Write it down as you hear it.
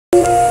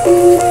Brand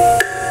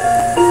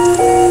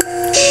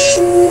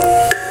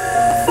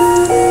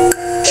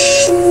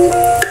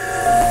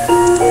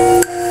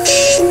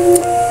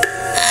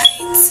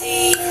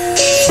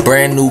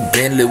new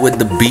Bentley with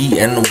the B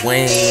and the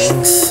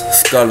wings,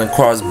 skull and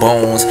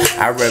crossbones.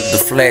 I rep the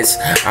flesh,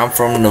 I'm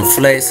from the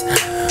flesh,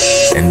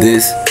 and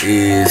this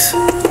is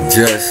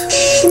just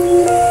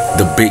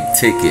the big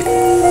ticket,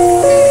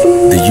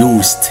 the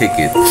used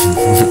ticket.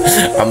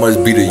 I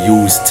must be the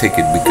used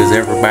ticket because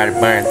everybody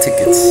buying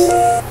tickets.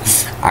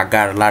 I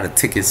got a lot of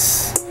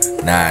tickets.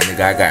 Nah,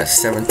 nigga, I got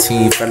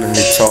 17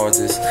 felony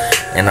charges,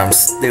 and I'm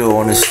still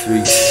on the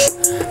streets.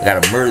 I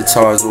got a murder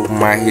charge over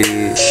my head.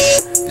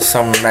 It's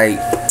something like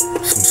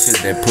some shit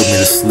that put me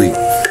to sleep.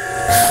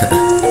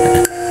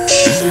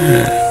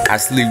 I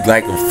sleep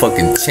like a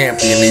fucking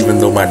champion, even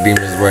though my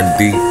demons run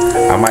deep.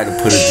 I might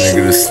have put a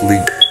nigga to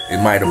sleep.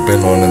 It might have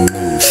been on the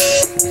news.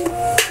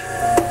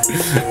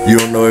 You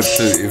don't know if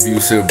you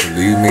should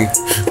believe me.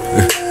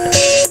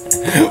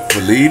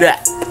 Believe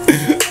that?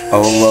 I'm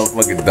a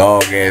motherfucking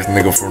dog ass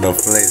nigga from the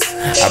flesh.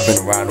 I've been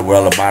around the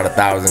world about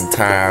 1,000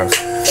 times.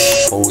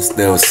 Hoes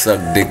still suck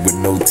dick with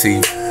no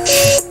teeth.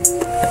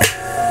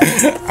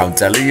 I'm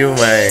telling you,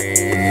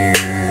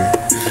 man.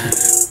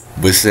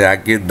 But shit, I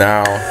get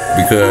down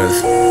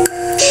because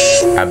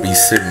I be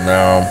sitting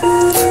down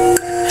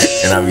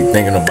and I be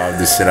thinking about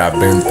this shit I've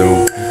been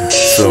through.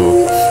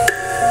 So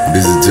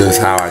this is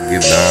just how I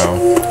get down.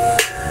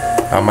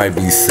 I might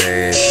be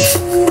sad,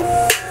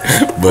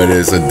 but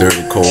it's a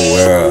dirty cold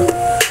world.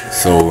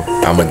 So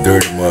I'm a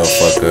dirty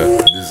motherfucker.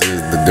 This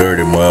is the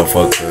dirty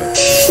motherfucker.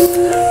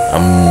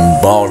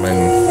 I'm balling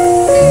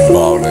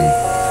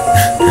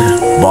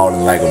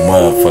like a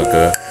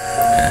motherfucker.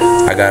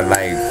 I got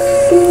like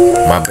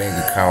my bank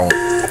account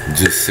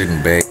just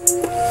sitting back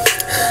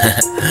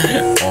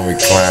on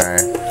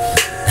recline.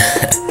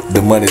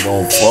 The money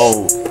don't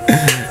fold.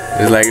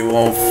 It's like it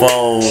won't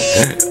fold.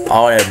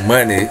 All that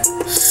money,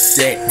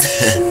 shit.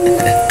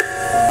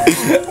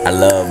 I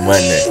love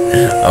money.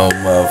 I'm a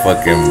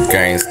motherfucking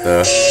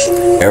gangster.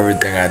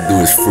 Everything I do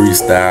is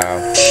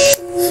freestyle.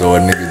 So a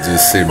nigga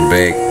just sitting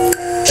back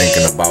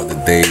thinking about the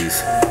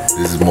days.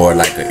 This is more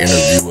like an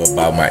interview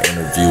about my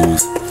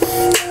interviews.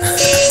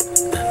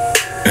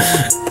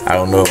 I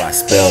don't know if I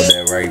spelled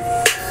that right,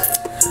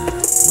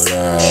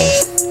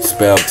 but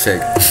spell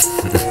check.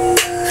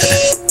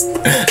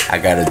 I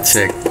gotta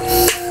check.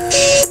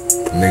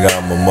 Nigga,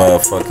 I'm a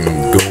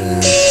motherfucking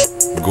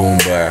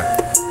goomba.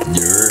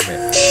 You heard me?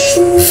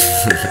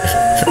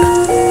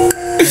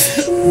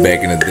 Back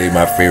in the day,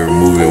 my favorite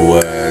movie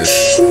was,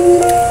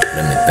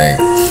 let me think.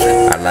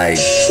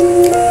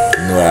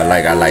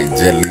 I like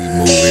Jet Li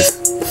movies.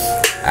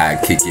 I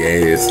kick your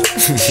ass.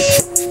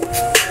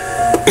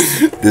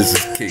 This is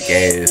kick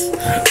ass.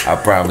 I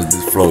promise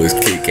this flow is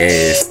kick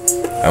ass.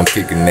 I'm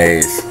kicking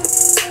ass.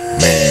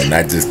 Man,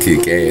 I just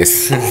kick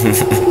ass.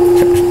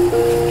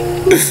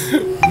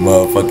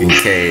 Motherfucking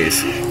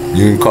cash.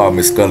 You can call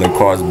me Skull and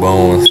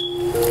Crossbones.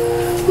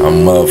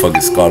 I'm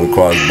motherfucking Skull and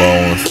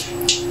Crossbones.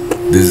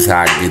 This is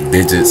how I get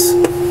digits.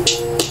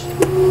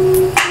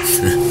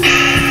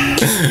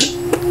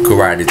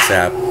 Karate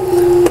chop.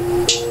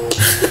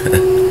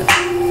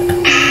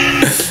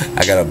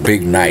 I got a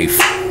big knife.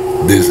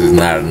 This is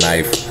not a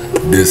knife.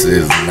 This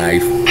is a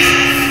knife.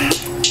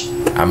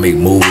 I make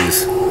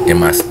movies in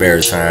my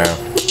spare time.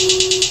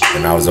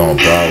 And I was on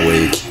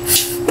Broadway.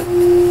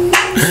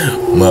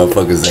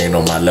 Motherfuckers ain't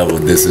on my level.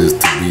 This is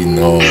to be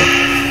known.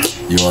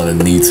 You on a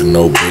need to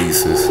know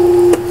basis.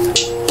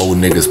 Old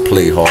niggas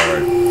play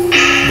hard.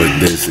 But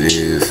this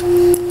is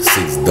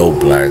 6 dope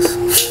blacks.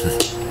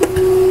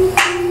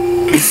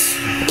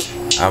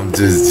 I'm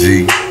just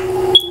G.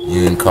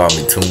 You can call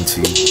me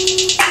Litunechi.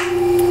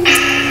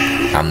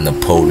 I'm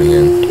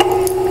Napoleon,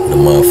 the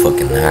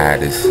motherfucking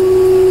hottest.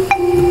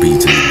 The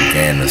beat just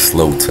began to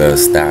slow to a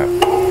stop.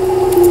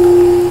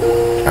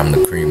 I'm the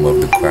cream of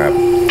the crop.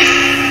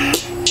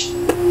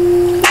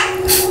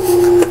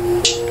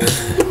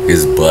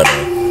 It's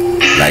butter,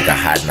 like a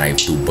hot knife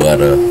through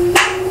butter.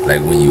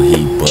 Like when you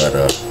heat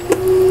butter.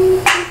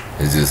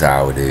 It's just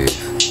how it is.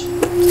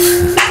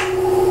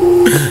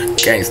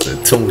 Gangsta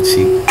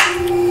Litunechi.